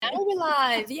we're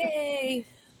live. Yay.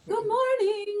 Good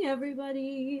morning,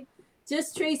 everybody.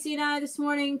 Just Tracy and I this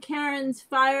morning. Karen's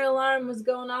fire alarm was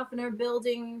going off in her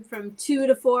building from 2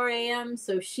 to 4 a.m.,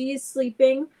 so she's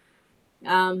sleeping.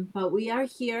 But we are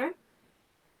here.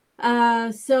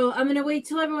 So I'm going to wait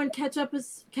till everyone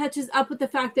catches up with the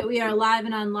fact that we are live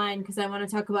and online, because I want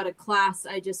to talk about a class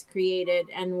I just created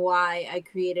and why I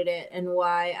created it and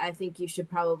why I think you should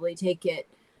probably take it.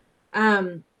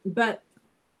 But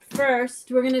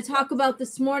first, we're going to talk about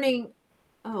this morning.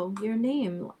 Oh, your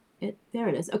name. There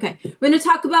it is. Okay. We're going to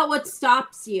talk about what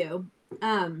stops you.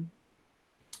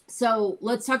 So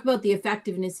let's talk about the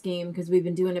effectiveness game, because we've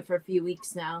been doing it for a few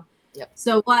weeks now. Yep.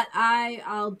 So what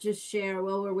I'll just share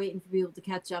while we're waiting for people to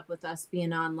catch up with us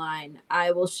being online.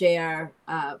 I will share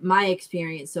my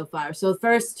experience so far. So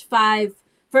first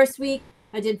week,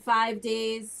 I did 5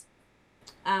 days.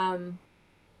 And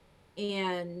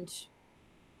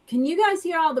can you guys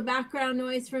hear all the background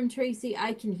noise from Tracy?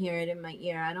 I can hear it in my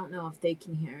ear. I don't know if they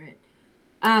can hear it.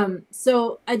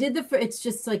 So I did it's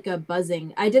just like a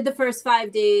buzzing. I did the first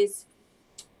 5 days,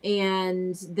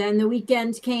 and then the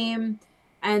weekend came,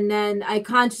 and then I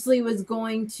consciously was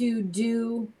going to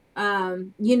do,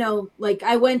 like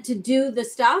I went to do the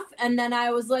stuff, and then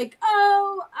I was like,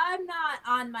 oh, I'm not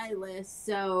on my list,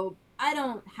 so I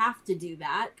don't have to do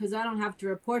that because I don't have to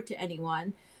report to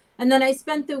anyone. And then I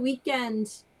spent the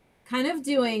weekend kind of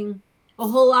doing a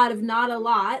whole lot of not a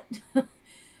lot.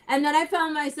 And then I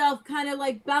found myself kind of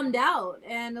like bummed out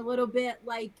and a little bit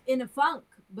like in a funk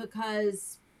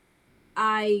because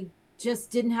I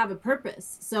just didn't have a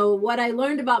purpose. So what I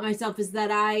learned about myself is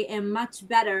that I am much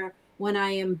better when I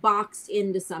am boxed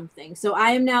into something. So I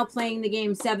am now playing the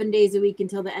game 7 days a week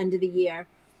until the end of the year.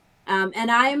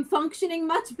 And I am functioning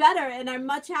much better and I'm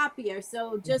much happier.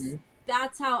 So just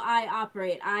that's how I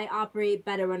operate. I operate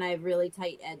better when I have really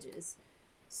tight edges.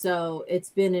 So it's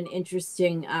been an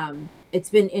interesting,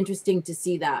 to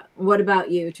see that. What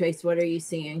about you, Trace? What are you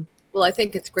seeing? Well, I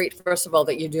think it's great, first of all,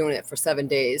 that you're doing it for 7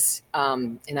 days.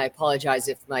 And I apologize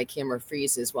if my camera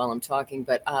freezes while I'm talking,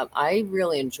 but I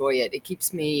really enjoy it. It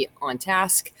keeps me on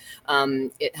task.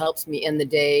 It helps me end the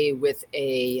day with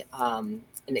an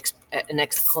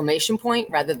exclamation point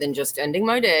rather than just ending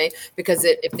my day. Because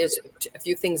if there's a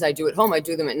few things I do at home, I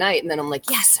do them at night, and then I'm like,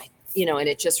 yes, and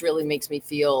it just really makes me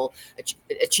feel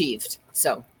achieved.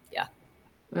 So, yeah.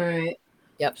 All right.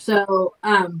 Yep. So,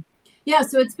 yeah,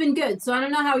 so it's been good. So I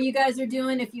don't know how you guys are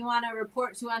doing. If you want to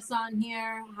report to us on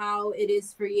here how it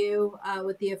is for you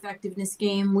with the effectiveness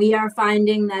game. We are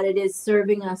finding that it is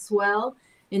serving us well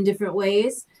in different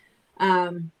ways.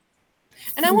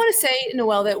 And I want to say,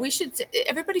 Noelle, that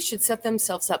everybody should set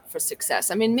themselves up for success.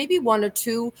 I mean, maybe 1 or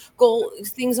 2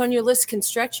 things on your list can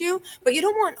stretch you, but you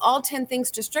don't want all 10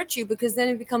 things to stretch you, because then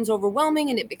it becomes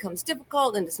overwhelming and it becomes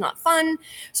difficult and it's not fun.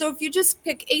 So if you just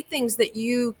pick 8 things that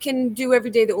you can do every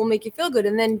day that will make you feel good,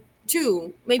 and then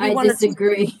 2, maybe I 1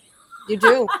 disagree. or 2. You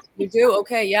do. You do.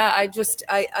 Okay. Yeah. I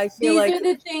feel these are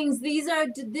the things.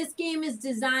 This game is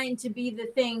designed to be the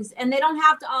things, and they don't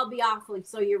have to all be awful.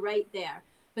 So you're right there.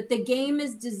 But the game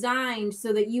is designed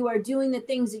so that you are doing the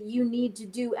things that you need to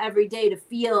do every day to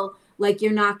feel like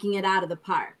you're knocking it out of the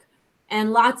park.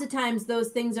 And lots of times those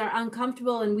things are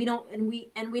uncomfortable, and we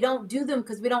don't do them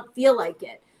because we don't feel like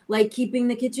it. Like keeping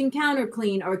the kitchen counter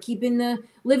clean, or keeping the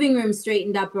living room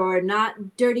straightened up, or no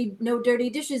dirty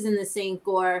dishes in the sink,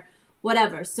 or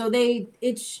whatever. So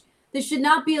this should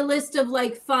not be a list of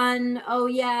like fun, oh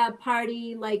yeah,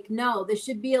 party. Like, no, this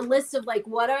should be a list of like,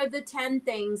 what are the 10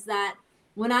 things that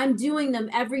when I'm doing them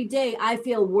every day, I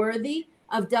feel worthy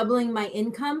of doubling my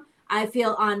income. I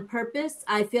feel on purpose.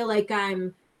 I feel like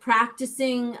I'm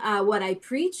practicing what I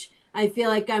preach. I feel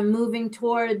like I'm moving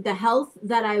toward the health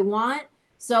that I want.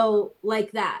 So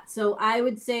like that. So I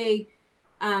would say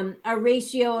a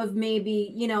ratio of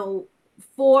maybe, 3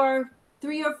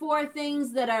 or 4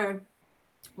 things that are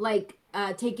like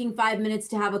taking 5 minutes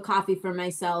to have a coffee for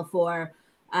myself, or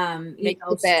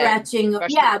stretching.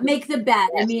 Yeah, make the bed.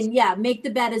 Yes. I mean, yeah, make the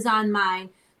bed is on mine.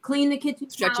 Clean the kitchen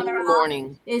stretching counter in the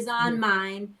morning is on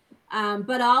mine.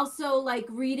 But also like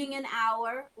reading an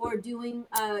hour, or doing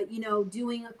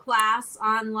a class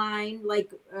online,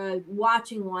 like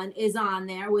watching one is on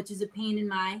there, which is a pain in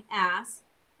my ass.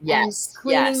 Yes. And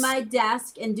cleaning my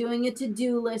desk and doing a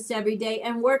to-do list every day,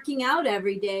 and working out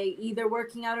every day, either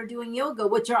working out or doing yoga,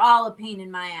 which are all a pain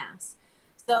in my ass.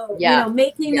 So,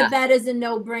 making the bed is a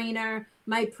no-brainer.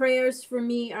 My prayers for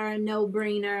me are a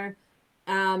no-brainer.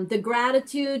 The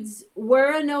gratitudes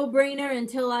were a no-brainer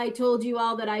until I told you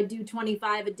all that I do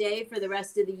 25 a day for the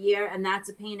rest of the year, and that's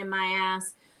a pain in my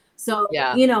ass. So,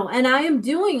 Yeah. and I am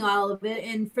doing all of it.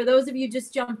 And for those of you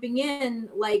just jumping in,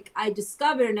 like I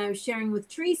discovered and I was sharing with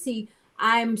Tracy,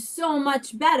 I'm so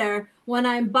much better when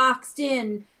I'm boxed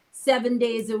in 7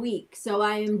 days a week. So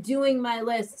I am doing my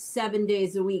list 7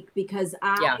 days a week because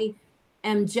Yeah.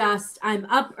 I'm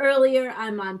up earlier,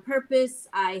 I'm on purpose,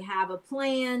 I have a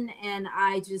plan, and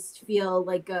I just feel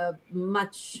like a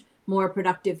much more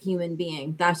productive human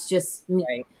being. That's just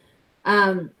me.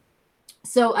 Right.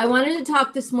 So I wanted to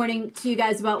talk this morning to you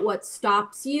guys about what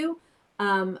stops you.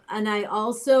 And I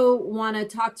also want to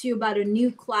talk to you about a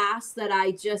new class that I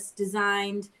just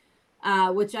designed,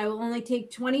 which I will only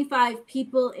take 25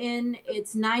 people in.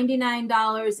 It's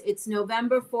 $99. It's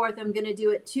November 4th. I'm going to do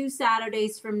it 2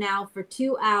 Saturdays from now for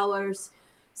 2 hours.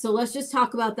 So let's just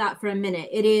talk about that for a minute.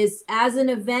 It is as an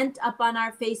event up on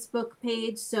our Facebook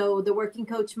page. So the Working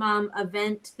Coach Mom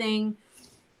event thing.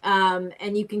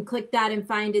 And you can click that and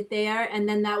find it there. And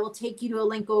then that will take you to a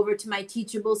link over to my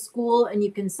Teachable School and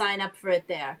you can sign up for it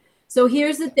there. So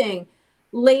here's the thing.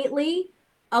 Lately,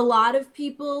 a lot of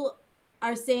people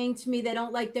are saying to me they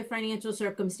don't like their financial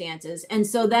circumstances. And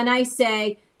so then I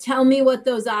say, tell me what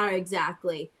those are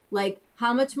exactly. Like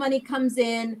how much money comes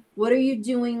in? What are you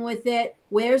doing with it?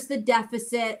 Where's the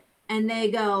deficit? And they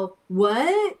go,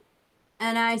 what?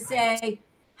 And I say,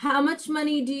 how much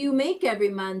money do you make every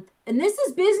month? And this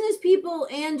is business people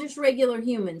and just regular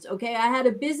humans. Okay. I had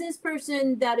a business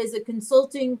person that is a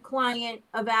consulting client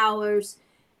of ours.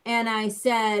 And I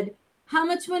said, how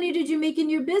much money did you make in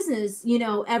your business?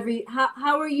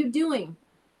 How are you doing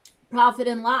profit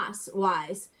and loss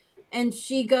wise? And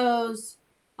she goes,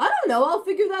 I don't know. I'll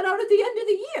figure that out at the end of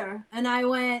the year. And I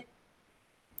went,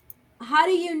 how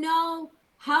do you know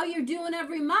how you're doing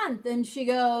every month? And she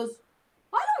goes,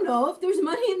 I don't know. If there's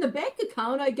money in the bank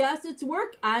account, I guess it's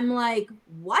work. I'm like,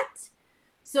 what?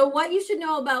 So what you should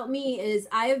know about me is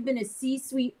I have been a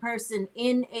C-suite person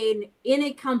in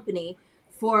a company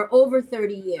for over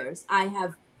 30 years. I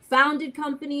have founded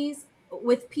companies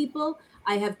with people.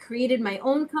 I have created my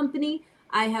own company.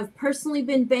 I have personally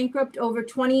been bankrupt over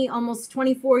 20, almost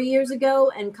 24 years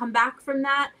ago and come back from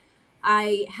that.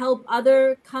 I help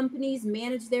other companies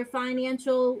manage their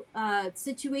financial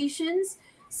situations.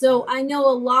 So I know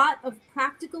a lot of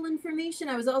practical information.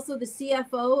 I was also the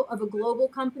CFO of a global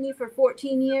company for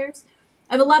 14 years.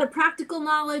 I have a lot of practical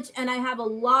knowledge and I have a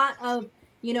lot of,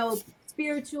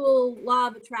 spiritual law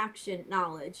of attraction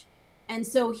knowledge. And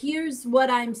so here's what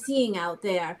I'm seeing out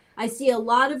there. I see a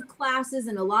lot of classes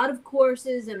and a lot of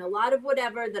courses and a lot of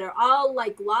whatever that are all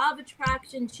like law of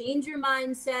attraction, change your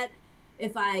mindset.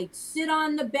 If I sit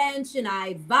on the bench and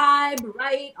I vibe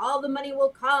right, all the money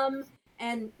will come.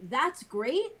 And that's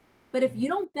great. But if you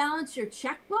don't balance your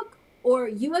checkbook or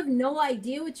you have no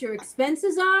idea what your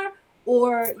expenses are,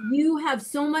 or you have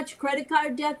so much credit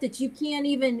card debt that you can't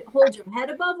even hold your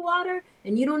head above water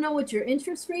and you don't know what your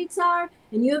interest rates are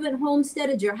and you haven't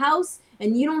homesteaded your house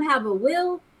and you don't have a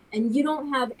will and you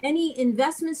don't have any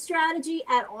investment strategy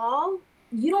at all,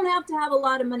 you don't have to have a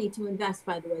lot of money to invest,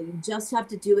 by the way. You just have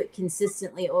to do it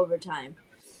consistently over time.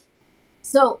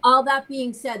 So all that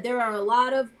being said, there are a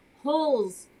lot of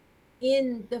holes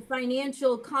in the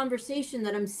financial conversation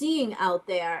that I'm seeing out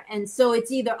there. And so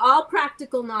it's either all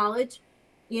practical knowledge,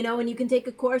 and you can take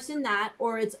a course in that,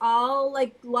 or it's all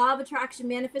like law of attraction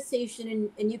manifestation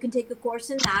and you can take a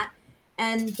course in that.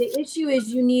 And the issue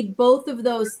is you need both of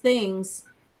those things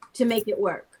to make it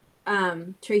work.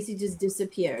 Tracy just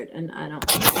disappeared and I don't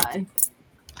know why.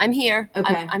 I'm here.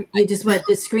 Okay.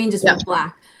 The screen just went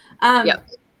black. Yep.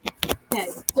 Okay.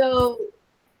 So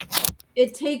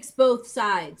it takes both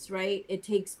sides, right? It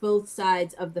takes both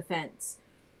sides of the fence.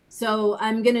 So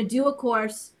I'm going to do a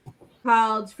course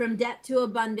called From Debt to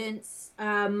Abundance,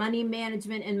 Money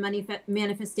Management and Money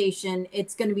Manifestation.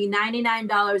 It's going to be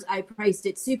 $99. I priced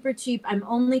it super cheap. I'm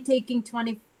only taking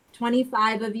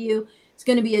 25 of you. It's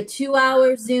going to be a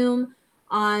 2-hour Zoom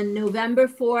on November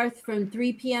 4th from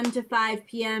 3 p.m. to 5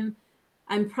 p.m.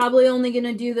 I'm probably only going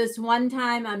to do this one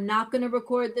time. I'm not going to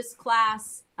record this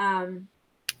class.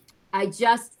 I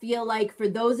just feel like for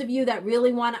those of you that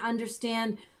really want to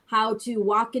understand how to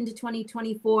walk into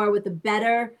 2024 with a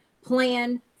better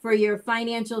plan for your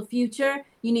financial future,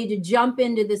 you need to jump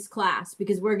into this class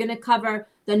because we're going to cover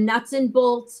the nuts and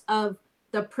bolts of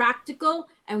the practical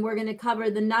and we're going to cover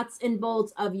the nuts and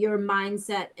bolts of your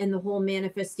mindset and the whole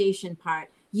manifestation part.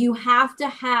 You have to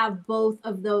have both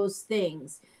of those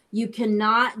things. You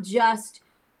cannot just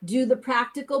do the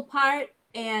practical part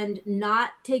and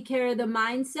not take care of the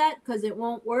mindset because it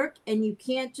won't work. And you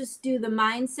can't just do the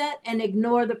mindset and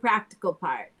ignore the practical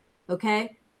part.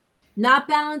 Okay. not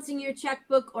balancing your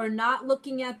checkbook or not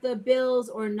looking at the bills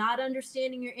or not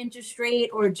understanding your interest rate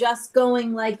or just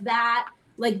going like that,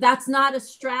 like that's not a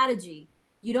strategy.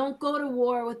 You don't go to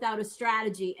war without a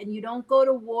strategy, and you don't go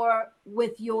to war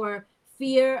with your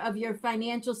fear of your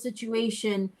financial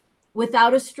situation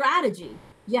without a strategy.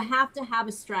 You have to have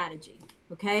a strategy.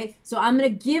 Okay. So I'm going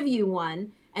to give you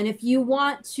one. And if you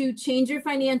want to change your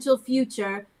financial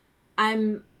future,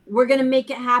 we're going to make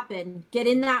it happen. Get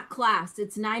in that class.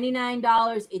 It's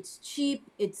 $99. It's cheap.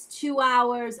 It's 2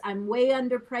 hours. I'm way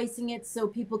underpricing it so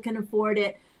people can afford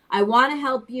it. I want to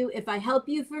help you. If I help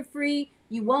you for free,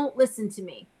 you won't listen to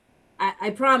me. I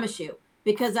promise you,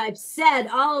 because I've said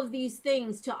all of these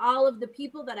things to all of the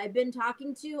people that I've been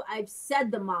talking to. I've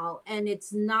said them all, and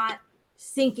it's not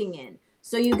sinking in.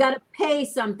 So you got to pay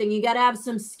something. You got to have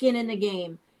some skin in the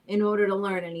game in order to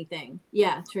learn anything.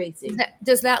 Yeah, Tracy.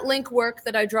 Does that link work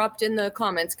that I dropped in the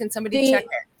comments? Can somebody check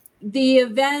it? The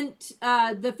event,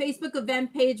 the Facebook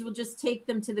event page will just take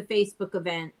them to the Facebook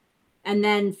event. And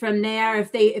then from there,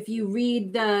 if you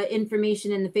read the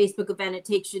information in the Facebook event, it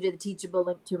takes you to the Teachable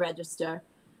link to register.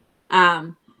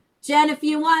 Jen, if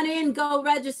you want in, go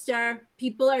register.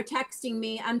 People are texting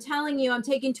me. I'm telling you, I'm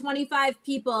taking 25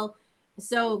 people.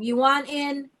 So you want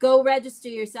in, go register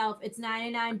yourself. It's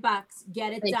 $99.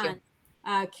 Get it done.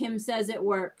 Kim says it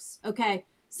works. Okay.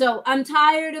 So I'm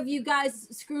tired of you guys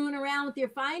screwing around with your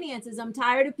finances. I'm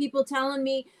tired of people telling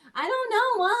me, I don't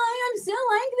know why I'm still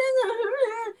like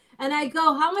this. And I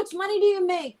go, how much money do you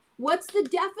make? What's the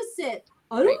deficit?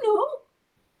 I don't know.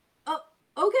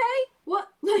 Okay. What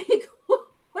do you mean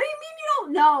you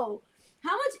don't know?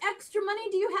 How much extra money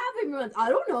do you have every month? I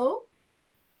don't know.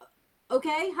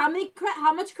 Okay. How much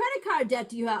credit card debt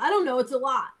do you have? I don't know. It's a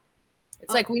lot.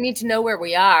 It's like we need to know where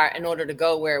we are in order to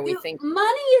go where we think.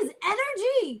 Money is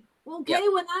energy. Okay.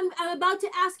 Yep. When I'm about to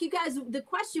ask you guys the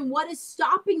question, what is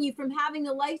stopping you from having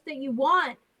the life that you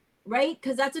want? Right?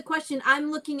 Because that's a question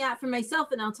I'm looking at for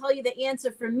myself, and I'll tell you the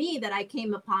answer for me that I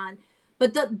came upon.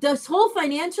 But this whole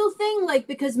financial thing, like,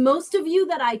 because most of you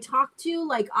that I talk to,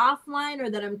 like offline or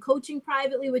that I'm coaching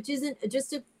privately, which isn't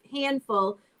just a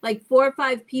handful, like 4 or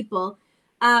 5 people.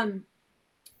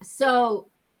 So,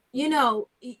 you know,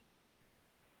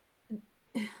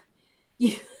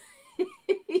 you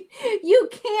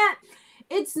can't,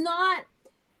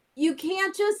 you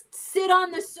can't just sit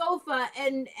on the sofa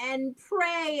and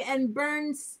pray and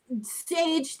burn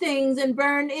sage things and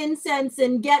burn incense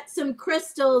and get some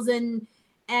crystals and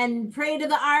pray to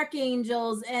the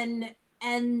archangels and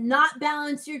not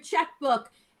balance your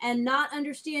checkbook and not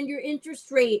understand your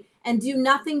interest rate and do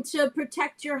nothing to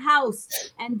protect your house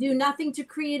and do nothing to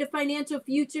create a financial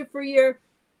future for your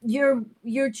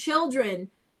children.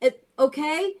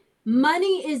 Okay?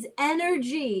 Money is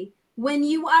energy. When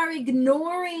you are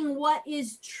ignoring what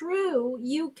is true,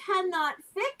 you cannot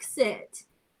fix it.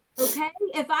 Okay?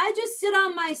 If I just sit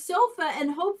on my sofa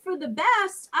and hope for the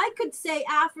best, I could say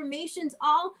affirmations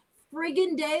all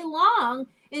friggin' day long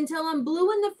until I'm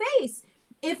blue in the face.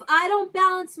 If I don't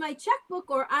balance my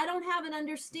checkbook or I don't have an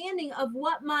understanding of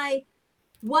what my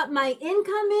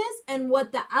income is and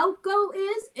what the outgo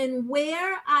is and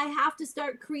where I have to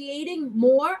start creating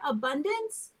more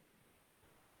abundance,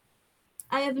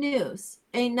 I have news.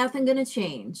 Ain't nothing gonna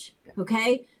change.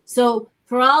 Okay? So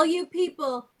for all you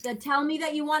people that tell me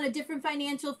that you want a different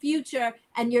financial future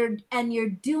and you're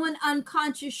doing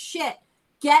unconscious shit,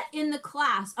 get in the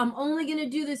class. I'm only gonna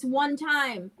do this one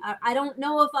time. I don't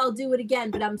know if I'll do it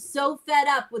again, but I'm so fed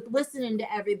up with listening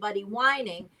to everybody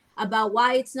whining about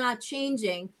why it's not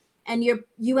changing, and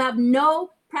you have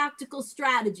no practical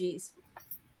strategies.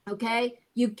 Okay?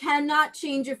 You cannot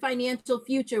change your financial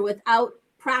future without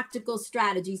practical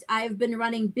strategies. I have been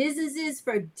running businesses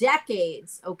for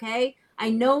decades. Okay. I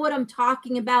know what I'm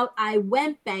talking about. I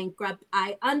went bankrupt.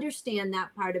 I understand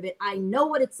that part of it. I know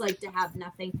what it's like to have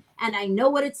nothing. And I know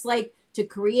what it's like to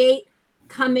create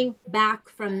coming back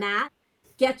from that.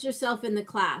 Get yourself in the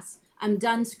class. I'm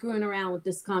done screwing around with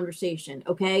this conversation.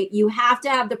 Okay. You have to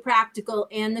have the practical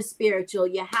and the spiritual.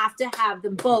 You have to have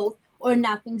them both, or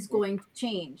nothing's going to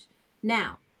change.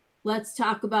 Now, let's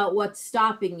talk about what's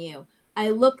stopping you.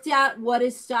 I looked at what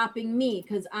is stopping me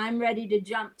because I'm ready to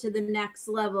jump to the next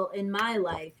level in my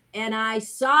life. And I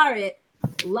saw it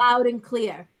loud and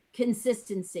clear.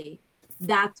 Consistency.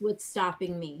 That's what's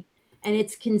stopping me. And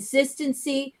it's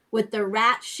consistency with the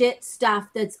rat shit stuff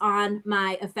that's on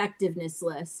my effectiveness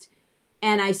list.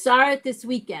 And I saw it this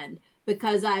weekend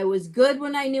because I was good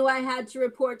when I knew I had to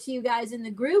report to you guys in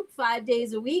the group 5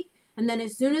 days a week. And then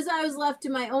as soon as I was left to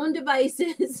my own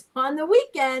devices on the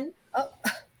weekend,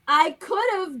 I could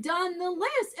have done the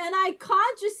list, and I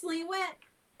consciously went,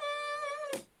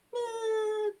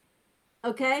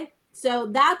 Okay. So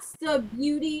that's the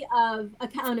beauty of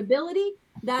accountability.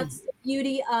 That's the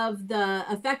beauty of the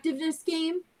effectiveness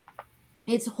game.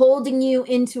 It's holding you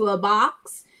into a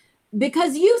box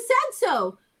because you said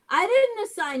so. I didn't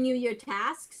assign you your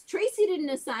tasks. Tracy didn't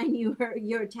assign you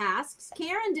your tasks.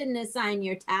 Karen didn't assign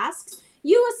your tasks.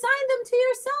 You assigned them to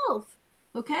yourself.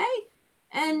 Okay?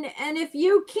 And if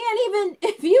you can't even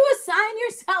if you assign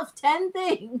yourself 10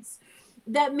 things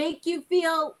that make you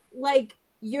feel like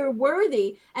you're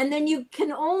worthy and then you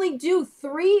can only do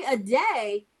 3 a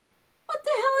day, what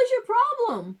the hell is your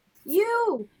problem?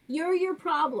 You're your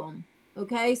problem.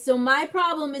 Okay, so my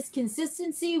problem is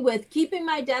consistency with keeping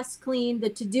my desk clean, the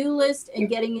to-do list, and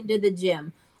getting into the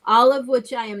gym, all of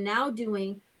which I am now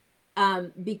doing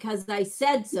because I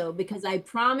said so, because I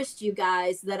promised you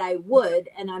guys that I would,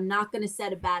 and I'm not going to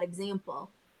set a bad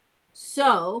example.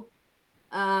 So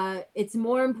it's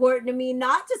more important to me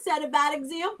not to set a bad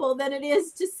example than it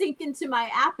is to sink into my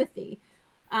apathy.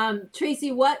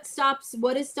 Tracy, what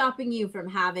is stopping you from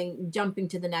jumping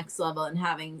to the next level and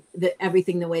having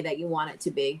everything the way that you want it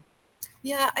to be?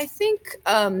 Yeah, I think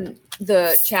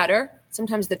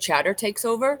sometimes the chatter takes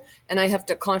over, and I have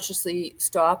to consciously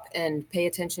stop and pay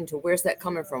attention to where's that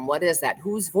coming from? What is that?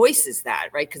 Whose voice is that?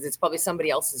 Right? Because it's probably somebody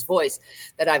else's voice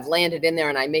that I've landed in there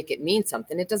and I make it mean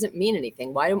something. It doesn't mean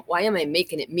anything. Why am I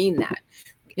making it mean that?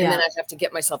 And then I have to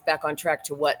get myself back on track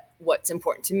to what's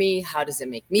important to me. How does it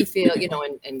make me feel,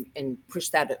 and push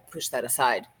that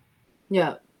aside.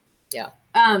 Yeah. Yeah.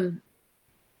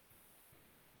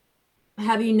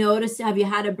 Have you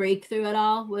had a breakthrough at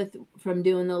all from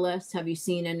doing the list? Have you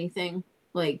seen anything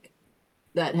like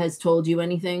that has told you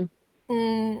anything?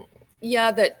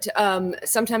 Yeah, that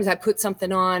sometimes I put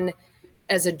something on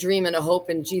as a dream and a hope,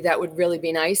 and gee, that would really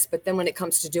be nice. But then when it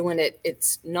comes to doing it,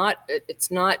 it's not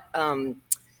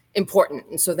important.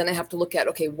 And so then I have to look at,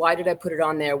 okay, why did I put it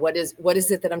on there? What is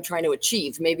it that I'm trying to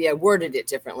achieve? Maybe I worded it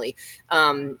differently.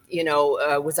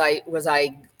 Was I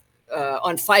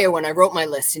on fire when I wrote my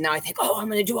list, and now I think, oh, I'm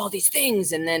going to do all these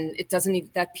things, and then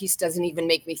that piece doesn't even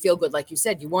make me feel good. Like you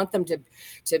said, you want them to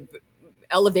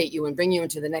elevate you and bring you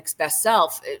into the next best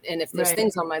self. And if there's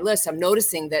things on my list, I'm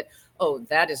noticing that, oh,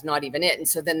 that is not even it. And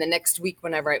so then the next week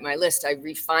when I write my list, I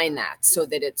refine that so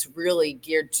that it's really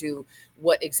geared to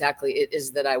what exactly it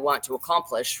is that I want to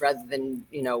accomplish, rather than,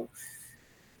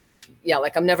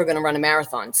 like I'm never going to run a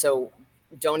marathon. So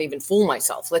don't even fool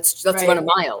myself. Let's run a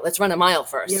mile. Let's run a mile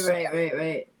first. You're right.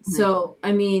 Mm-hmm. So,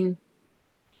 I mean,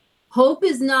 hope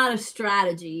is not a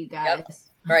strategy, you guys. Yep.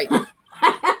 Right.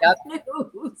 Yep.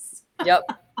 News. Yep.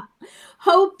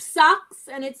 Hope sucks,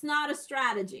 and it's not a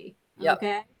strategy. Yep.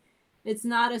 Okay. It's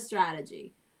not a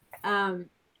strategy.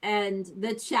 And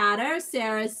the chatter,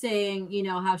 Sarah's saying,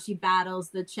 how she battles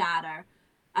the chatter.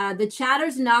 The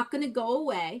chatter's not going to go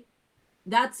away.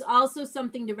 That's also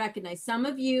something to recognize. Some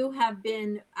of you I've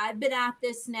been at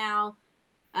this now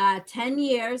 10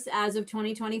 years as of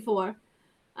 2024.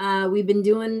 We've been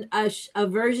doing a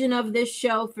version of this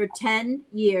show for 10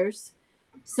 years.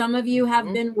 Some of you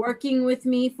have been working with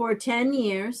me for 10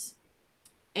 years.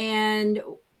 And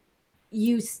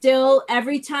you still,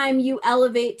 every time you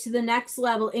elevate to the next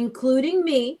level, including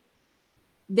me,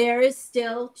 there is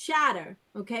still chatter.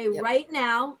 Okay. Yep. Right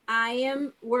now, I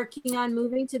am working on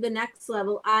moving to the next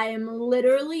level. I am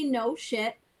literally no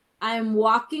shit. I am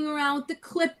walking around with the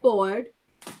clipboard.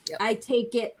 Yep. I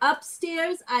take it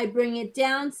upstairs. I bring it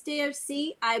downstairs.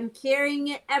 See, I'm carrying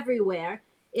it everywhere.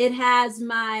 It has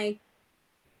my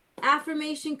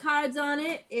affirmation cards on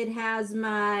it. It has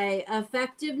my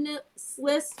effectiveness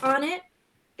list on it.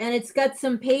 And it's got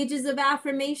some pages of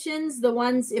affirmations. The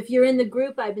ones, if you're in the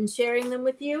group, I've been sharing them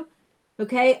with you.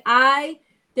 Okay.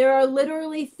 There are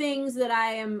literally things that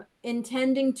I am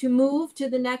intending to move to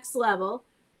the next level.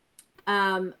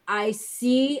 I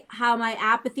see how my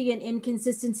apathy and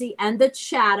inconsistency and the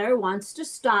chatter wants to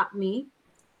stop me.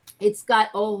 It's got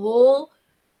a whole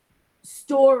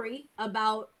story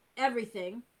about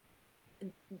everything.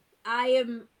 I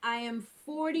am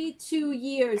 42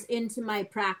 years into my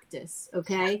practice,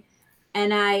 okay?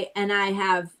 And I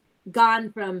have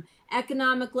gone from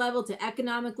economic level to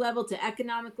economic level to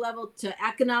economic level to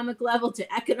economic level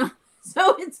to economic.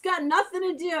 So it's got nothing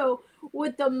to do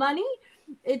with the money.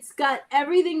 It's got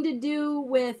everything to do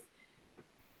with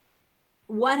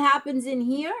what happens in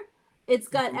here. It's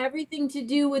got everything to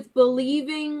do with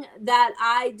believing that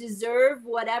I deserve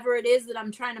whatever it is that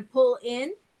I'm trying to pull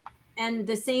in. And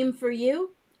the same for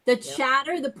you. The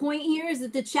chatter, the point here is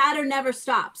that the chatter never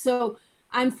stops. So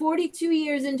I'm 42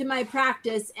 years into my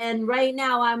practice, and right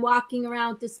now I'm walking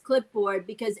around with this clipboard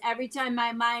because every time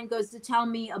my mind goes to tell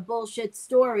me a bullshit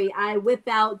story, I whip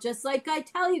out, just like I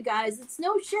tell you guys, it's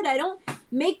no shit. I don't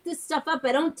make this stuff up.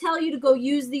 I don't tell you to go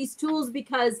use these tools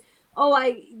because,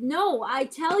 I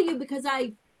tell you because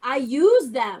I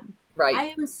use them. Right. I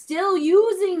am still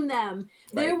using them.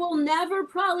 Right. There will never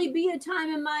probably be a time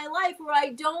in my life where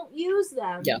I don't use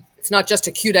them. Yeah. It's not just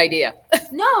a cute idea.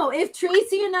 No, if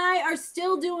Tracy and I are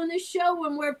still doing this show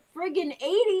when we're friggin' 80,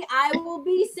 I will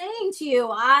be saying to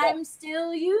you, I'm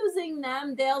still using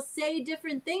them. They'll say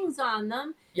different things on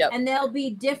them. Yep. And they'll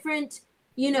be different,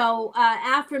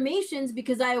 affirmations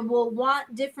because I will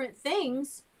want different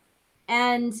things.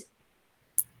 And,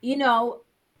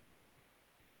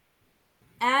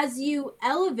 as you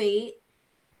elevate,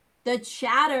 the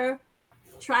chatter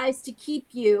tries to keep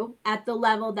you at the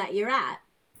level that you're at.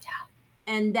 Yeah.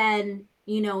 And then,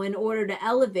 in order to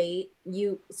elevate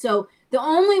so the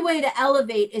only way to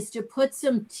elevate is to put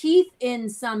some teeth in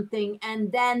something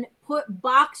and then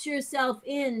box yourself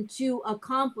in to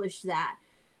accomplish that.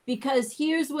 Because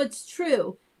here's what's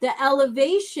true. The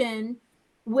elevation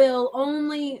will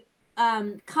only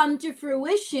come to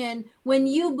fruition when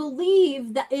you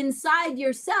believe that inside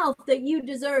yourself that you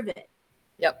deserve it.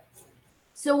 Yep.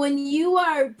 So when you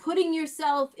are putting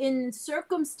yourself in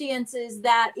circumstances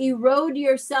that erode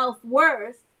your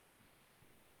self-worth,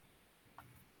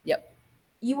 yep,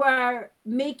 you are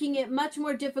making it much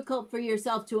more difficult for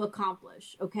yourself to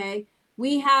accomplish. Okay.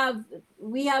 We have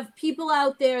people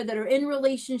out there that are in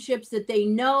relationships that they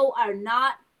know are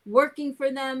not working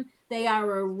for them. They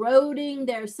are eroding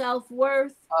their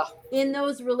self-worth in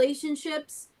those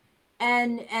relationships.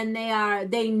 And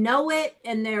they know it,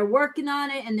 and they're working on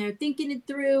it, and they're thinking it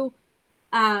through,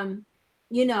 but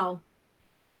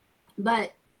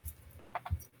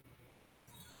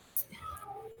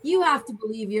you have to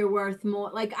believe you're worth more.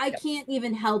 Like, I can't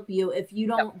even help you if you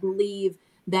don't believe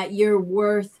that you're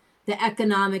worth the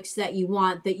economics that you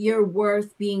want, that you're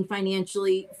worth being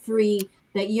financially free,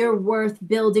 that you're worth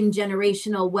building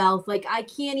generational wealth. Like, I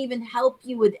can't even help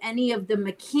you with any of the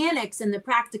mechanics and the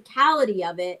practicality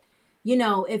of it,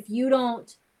 if you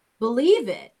don't believe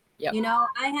it. Yep.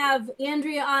 I have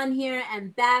Andrea on here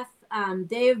and Beth.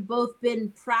 They've both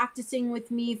been practicing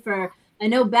with me I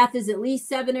know Beth is at least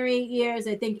 7 or 8 years.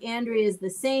 I think Andrea is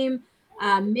the same.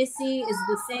 Missy is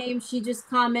the same. She just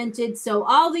commented. So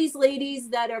all these ladies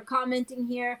that are commenting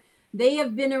here, they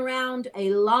have been around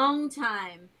a long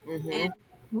time. Mm-hmm. And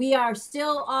we are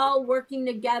still all working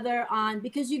together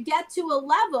because you get to a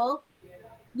level,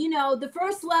 the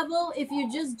first level, if you're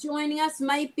just joining us,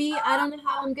 might be, I don't know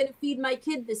how I'm going to feed my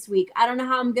kid this week. I don't know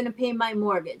how I'm going to pay my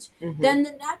mortgage. Mm-hmm. Then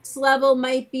the next level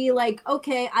might be like,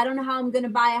 okay, I don't know how I'm going to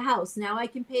buy a house. Now I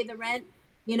can pay the rent,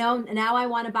 now I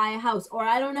want to buy a house. Or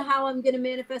I don't know how I'm going to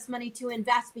manifest money to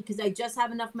invest because I just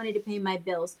have enough money to pay my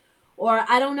bills. Or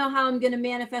I don't know how I'm going to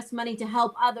manifest money to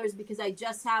help others because I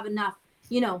just have enough,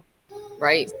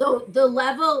 Right. So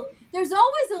there's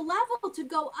always a level to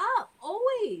go up.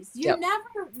 Always. You're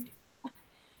never,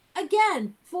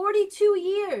 again, 42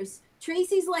 years.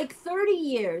 Tracy's like 30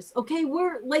 years. Okay.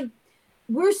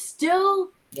 We're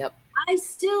still, I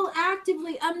still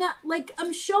actively,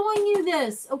 I'm showing you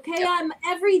this. Okay. I'm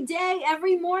every day,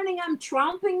 every morning, I'm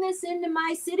tromping this into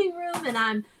my sitting room and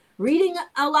I'm reading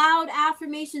aloud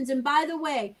affirmations. And by the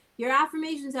way, your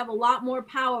affirmations have a lot more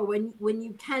power when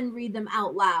you can read them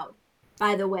out loud.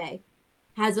 By the way,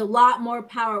 has a lot more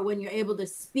power when you're able to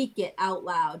speak it out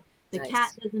loud. The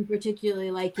cat doesn't particularly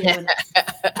like it when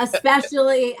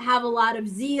especially have a lot of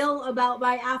zeal about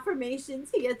my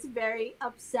affirmations. He gets very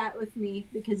upset with me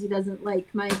because he doesn't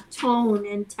like my tone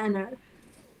and tenor.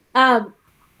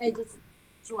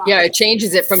 It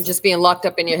changes it from just being locked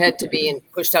up in your head to being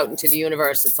pushed out into the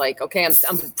universe. It's like, okay, I'm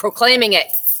proclaiming it.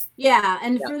 Yeah,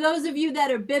 and for those of you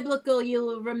that are biblical,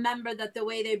 you'll remember that the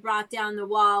way they brought down the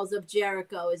walls of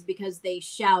Jericho is because they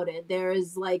shouted. There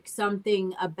is like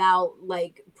something about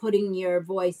like putting your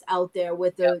voice out there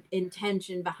with the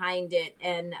intention behind it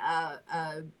and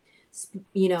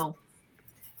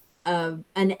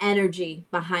an energy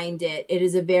behind it. It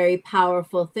is a very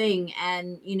powerful thing,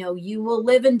 and you will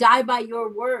live and die by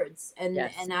your words. And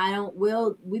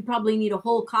we probably need a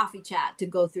whole coffee chat to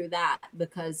go through that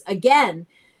because again,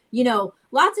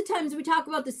 lots of times we talk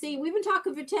about we've been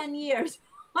talking for 10 years.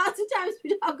 Lots of times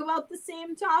we talk about the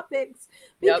same topics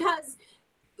because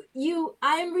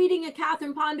I'm reading a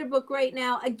Catherine Ponder book right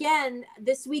now. Again,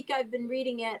 this week I've been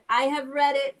reading it. I have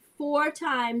read it 4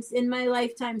 times in my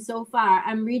lifetime so far.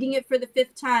 I'm reading it for the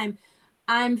 5th time.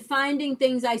 I'm finding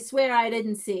things I swear I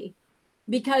didn't see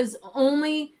because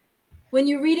only when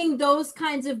you're reading those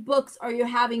kinds of books or you're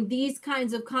having these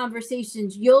kinds of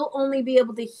conversations, you'll only be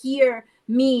able to hear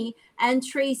me and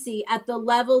Tracy at the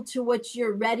level to which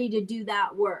you're ready to do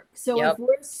that work. So Yep. if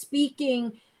we're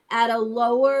speaking at a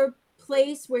lower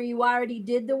place where you already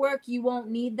did the work, you won't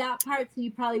need that part, so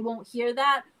you probably won't hear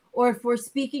that. Or if we're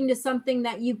speaking to something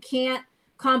that you can't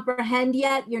comprehend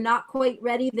yet, you're not quite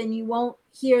ready, then you won't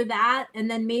hear that. And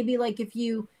then maybe like if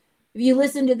you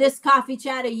listen to this coffee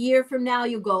chat a year from now,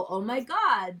 you'll go, oh my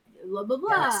God, blah, blah, blah.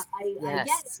 Yes. I get it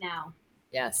Yes. now.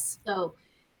 Yes. So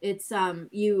it's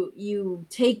you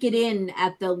take it in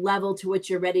at the level to which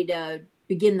you're ready to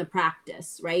begin the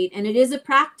practice, right? And it is a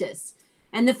practice.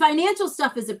 And the financial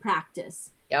stuff is a practice.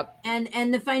 Yep.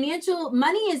 And the financial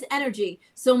money is energy.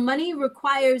 So money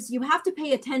requires, you have to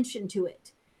pay attention to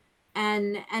it.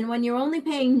 And when you're only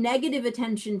paying negative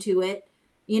attention to it,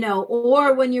 you know,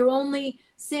 or when you're only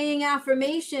saying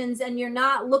affirmations and you're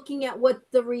not looking at what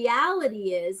the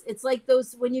reality is, it's like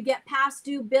those when you get past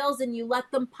due bills and you let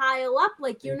them pile up,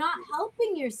 like you're not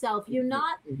helping yourself. You're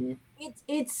not,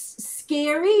 it's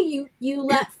scary. You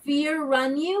let fear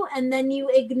run you and then you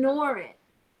ignore it.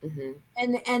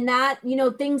 And that, you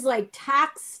know, things like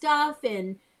tax stuff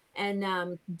and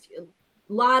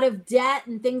lot of debt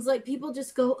and things, like people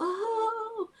just go,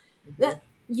 oh, that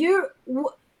you're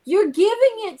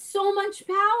giving it so much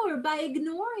power by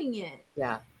ignoring it.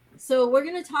 Yeah. So we're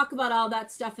going to talk about all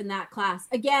that stuff in that class.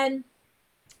 Again,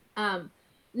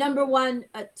 number one,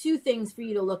 two things for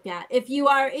you to look at. If you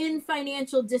are in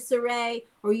financial disarray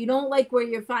or you don't like where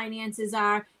your finances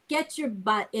are, get your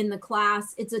butt in the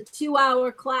class. It's a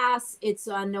 2-hour class. It's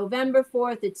on November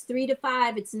 4th. It's 3 to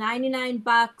 5. It's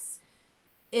 $99.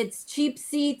 It's cheap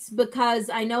seats because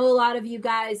I know a lot of you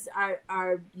guys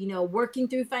are, you know, working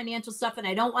through financial stuff, and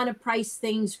I don't want to price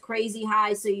things crazy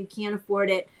high so you can't afford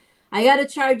it. I got to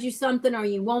charge you something or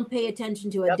you won't pay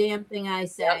attention to a damn thing I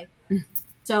say.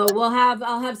 So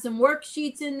I'll have some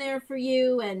worksheets in there for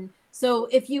you. And so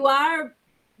if you are,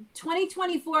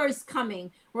 2024 is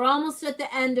coming. We're almost at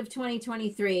the end of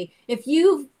 2023. If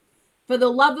you, for the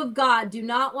love of God, do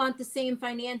not want the same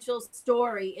financial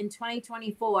story in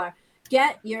 2024,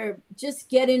 just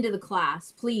get into the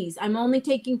class, please. I'm only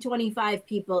taking 25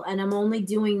 people and I'm only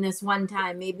doing this one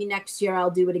time. Maybe next year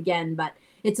I'll do it again, but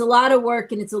it's a lot of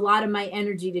work and it's a lot of my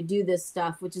energy to do this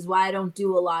stuff, which is why I don't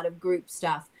do a lot of group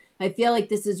stuff. I feel like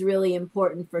this is really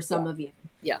important for some of you.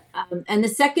 Yeah. And the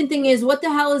second thing is, what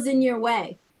the hell is in your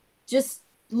way? Just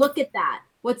look at that.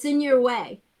 What's in your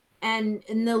way? And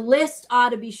the list ought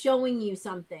to be showing you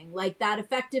something, like that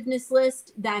effectiveness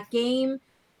list, that game.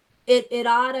 It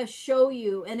ought to show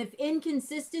you. And if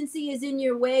inconsistency is in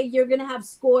your way, you're going to have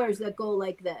scores that go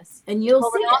like this, and you'll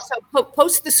see also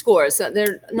post the scores.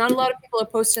 There, not a lot of people are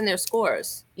posting their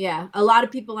scores. Yeah, a lot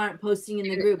of people aren't posting in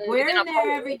the group. We're in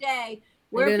there every day.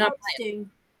 We're posting.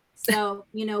 So,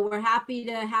 you know, we're happy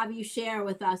to have you share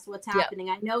with us what's happening.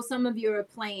 I know some of you are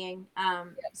playing.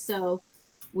 So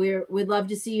we'd love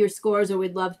to see your scores, or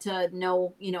we'd love to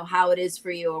know, you know, how it is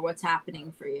for you or what's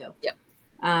happening for you.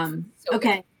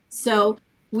 Okay. So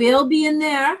we'll be in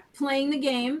there playing the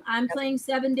game. I'm playing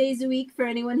 7 days a week for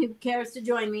anyone who cares to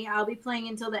join me. I'll be playing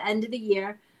until the end of the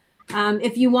year.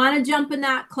 If you want to jump in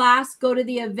that class, go to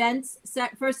the events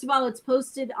set. First of all, it's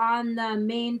posted on the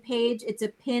main page. It's a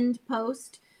pinned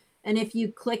post. And if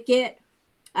you click it,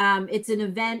 it's an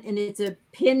event and it's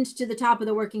pinned to the top of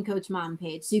the Working Coach Mom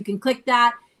page. So you can click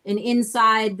that, and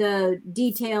inside the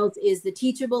details is the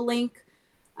Teachable link.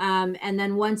 And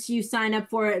then once you sign up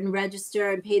for it and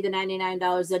register and pay the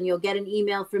 $99, then you'll get an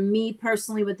email from me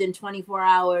personally within 24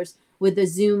 hours with a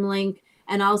Zoom link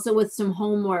and also with some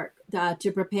homework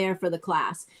to prepare for the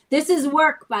class. This is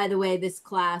work, by the way, this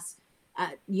class.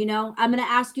 You know, I'm going to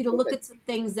ask you to look at some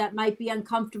things that might be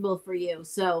uncomfortable for you.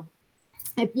 So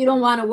if you don't want to